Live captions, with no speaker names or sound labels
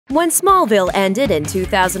When Smallville ended in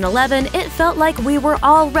 2011, it felt like we were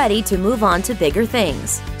all ready to move on to bigger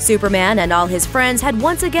things. Superman and all his friends had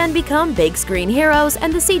once again become big screen heroes,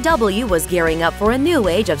 and the CW was gearing up for a new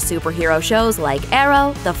age of superhero shows like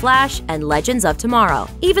Arrow, The Flash, and Legends of Tomorrow.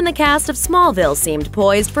 Even the cast of Smallville seemed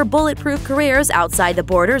poised for bulletproof careers outside the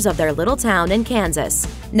borders of their little town in Kansas.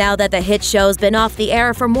 Now that the hit show's been off the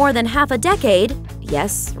air for more than half a decade,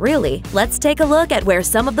 yes, really, let's take a look at where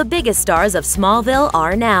some of the biggest stars of Smallville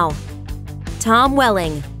are now. Tom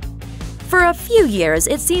Welling. For a few years,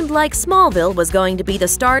 it seemed like Smallville was going to be the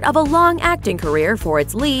start of a long acting career for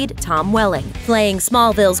its lead, Tom Welling. Playing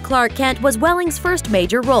Smallville's Clark Kent was Welling's first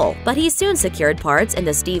major role, but he soon secured parts in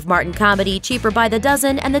the Steve Martin comedy Cheaper by the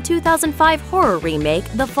Dozen and the 2005 horror remake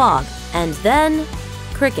The Fog. And then,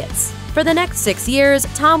 crickets. For the next 6 years,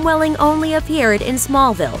 Tom Welling only appeared in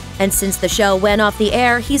Smallville, and since the show went off the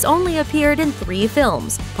air, he's only appeared in 3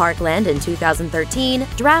 films: Parkland in 2013,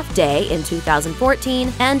 Draft Day in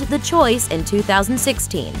 2014, and The Choice in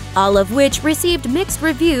 2016, all of which received mixed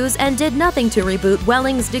reviews and did nothing to reboot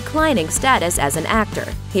Welling's declining status as an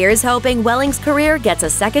actor. Here's hoping Welling's career gets a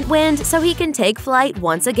second wind so he can take flight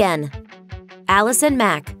once again. Allison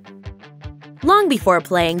Mack. Long before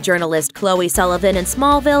playing journalist Chloe Sullivan in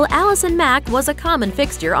Smallville, Allison Mack was a common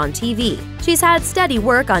fixture on TV. She's had steady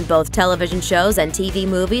work on both television shows and TV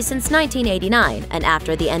movies since 1989, and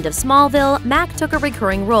after the end of Smallville, Mack took a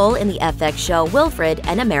recurring role in the FX show Wilfred: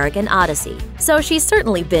 An American Odyssey. So she's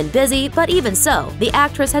certainly been busy, but even so, the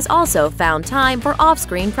actress has also found time for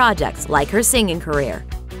off-screen projects like her singing career.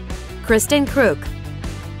 Kristin Kreuk.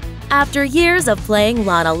 After years of playing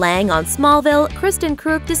Lana Lang on Smallville, Kristin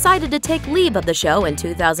Kreuk decided to take leave of the show in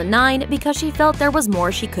 2009 because she felt there was more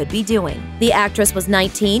she could be doing. The actress was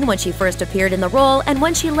 19 when she first appeared in the role, and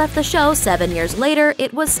when she left the show 7 years later,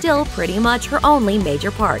 it was still pretty much her only major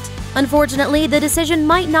part. Unfortunately, the decision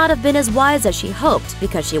might not have been as wise as she hoped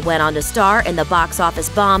because she went on to star in the box office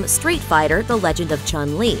bomb Street Fighter: The Legend of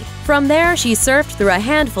Chun-Li. From there, she surfed through a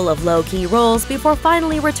handful of low-key roles before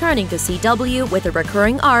finally returning to CW with a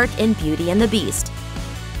recurring arc in Beauty and the Beast.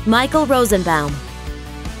 Michael Rosenbaum.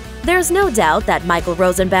 There's no doubt that Michael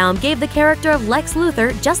Rosenbaum gave the character of Lex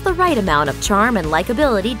Luthor just the right amount of charm and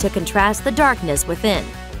likability to contrast the darkness within.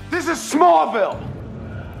 This is Smallville!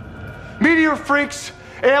 Meteor freaks,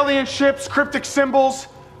 alien ships, cryptic symbols.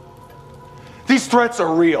 These threats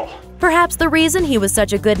are real. Perhaps the reason he was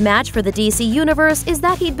such a good match for the DC Universe is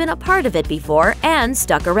that he'd been a part of it before and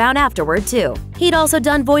stuck around afterward, too. He'd also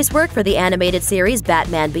done voice work for the animated series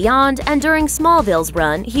Batman Beyond, and during Smallville's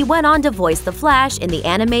run, he went on to voice the Flash in the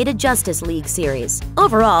animated Justice League series.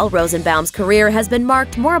 Overall, Rosenbaum's career has been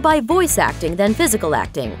marked more by voice acting than physical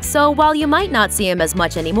acting, so while you might not see him as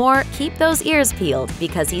much anymore, keep those ears peeled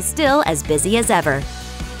because he's still as busy as ever.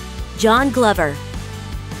 John Glover.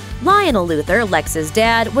 Lionel Luthor, Lex's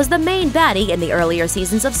dad, was the main baddie in the earlier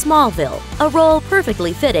seasons of Smallville, a role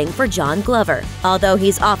perfectly fitting for John Glover. Although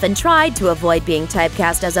he's often tried to avoid being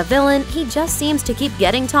typecast as a villain, he just seems to keep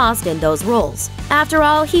getting tossed in those roles. After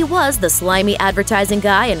all, he was the slimy advertising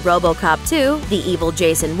guy in RoboCop 2, the evil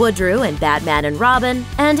Jason Woodrue in Batman and Robin,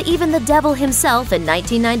 and even the devil himself in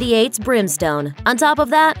 1998's Brimstone. On top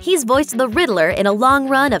of that, he's voiced the Riddler in a long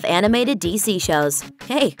run of animated DC shows.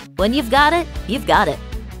 Hey, when you've got it, you've got it.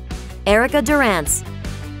 Erica Durance.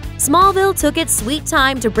 Smallville took its sweet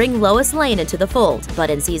time to bring Lois Lane into the fold,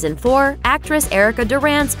 but in Season 4, actress Erica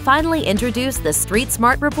Durance finally introduced the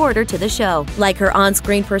street-smart reporter to the show. Like her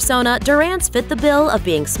on-screen persona, Durance fit the bill of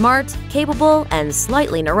being smart, capable, and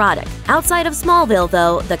slightly neurotic. Outside of Smallville,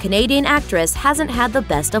 though, the Canadian actress hasn't had the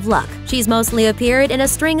best of luck. She's mostly appeared in a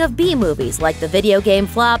string of B-movies like the video game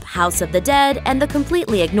flop House of the Dead and the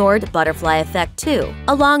completely ignored Butterfly Effect 2,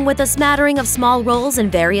 along with a smattering of small roles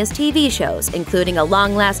in various TV shows, including a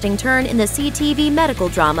long-lasting turn in the CTV medical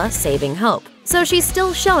drama Saving Hope. So she's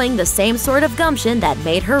still showing the same sort of gumption that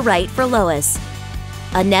made her right for Lois.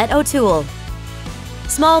 Annette O'Toole.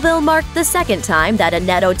 Smallville marked the second time that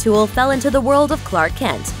Annette O'Toole fell into the world of Clark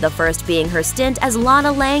Kent, the first being her stint as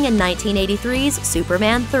Lana Lang in 1983's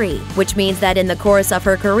Superman 3, which means that in the course of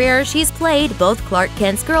her career, she's played both Clark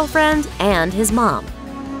Kent's girlfriend and his mom.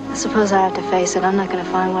 I suppose I have to face it. I'm not going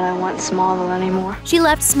to find what I want in Smallville anymore. She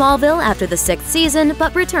left Smallville after the 6th season,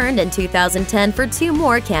 but returned in 2010 for 2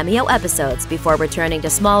 more cameo episodes before returning to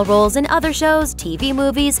small roles in other shows, TV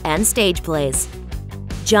movies, and stage plays.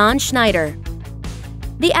 John Schneider.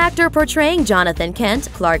 The actor portraying Jonathan Kent,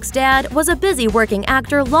 Clark's dad, was a busy working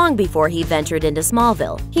actor long before he ventured into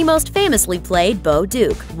Smallville. He most famously played Bo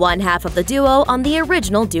Duke, one half of the duo on the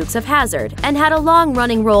original Dukes of Hazzard, and had a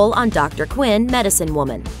long-running role on Dr. Quinn, Medicine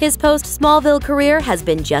Woman. His post-Smallville career has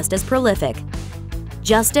been just as prolific.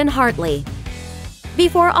 Justin Hartley.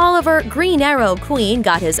 Before Oliver Green Arrow Queen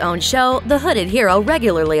got his own show, the hooded hero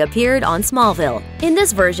regularly appeared on Smallville. In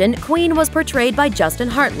this version, Queen was portrayed by Justin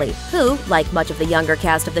Hartley, who, like much of the younger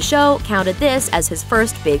cast of the show, counted this as his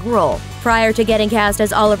first big role. Prior to getting cast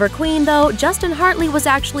as Oliver Queen, though, Justin Hartley was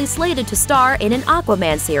actually slated to star in an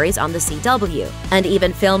Aquaman series on the CW, and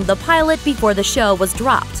even filmed the pilot before the show was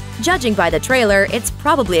dropped. Judging by the trailer, it's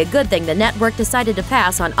probably a good thing the network decided to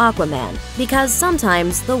pass on Aquaman, because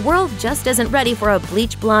sometimes the world just isn't ready for a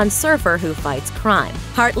bleach blonde surfer who fights crime.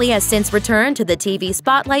 Hartley has since returned to the TV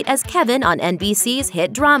spotlight as Kevin on NBC's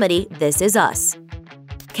hit dramedy This Is Us.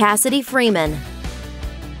 Cassidy Freeman.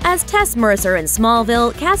 As Tess Mercer in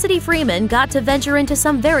Smallville, Cassidy Freeman got to venture into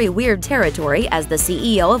some very weird territory as the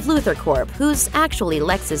CEO of Luthor Corp, who's actually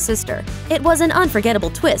Lex's sister. It was an unforgettable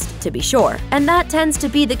twist, to be sure, and that tends to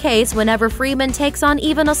be the case whenever Freeman takes on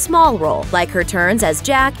even a small role, like her turns as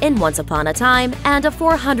Jack in Once Upon a Time and a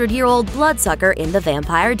 400-year-old bloodsucker in The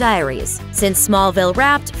Vampire Diaries. Since Smallville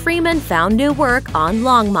wrapped, Freeman found new work on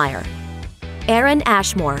Longmire. Aaron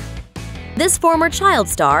Ashmore. This former child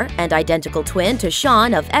star, and identical twin to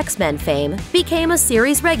Sean of X-Men fame, became a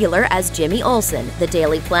series regular as Jimmy Olsen, the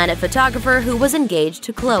Daily Planet photographer who was engaged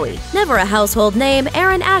to Chloe. Never a household name,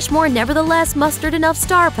 Aaron Ashmore nevertheless mustered enough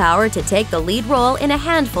star power to take the lead role in a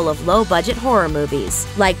handful of low-budget horror movies,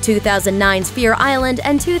 like 2009's Fear Island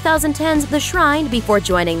and 2010's The Shrine, before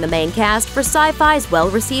joining the main cast for Sci-Fi's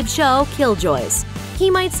well-received show Killjoys. He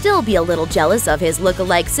might still be a little jealous of his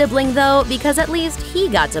look-alike sibling though, because at least he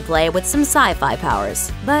got to play with some sci-fi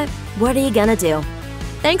powers. But what are you gonna do?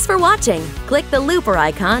 Thanks for watching! Click the looper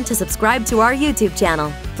icon to subscribe to our YouTube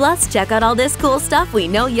channel. Plus, check out all this cool stuff we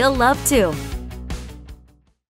know you'll love too.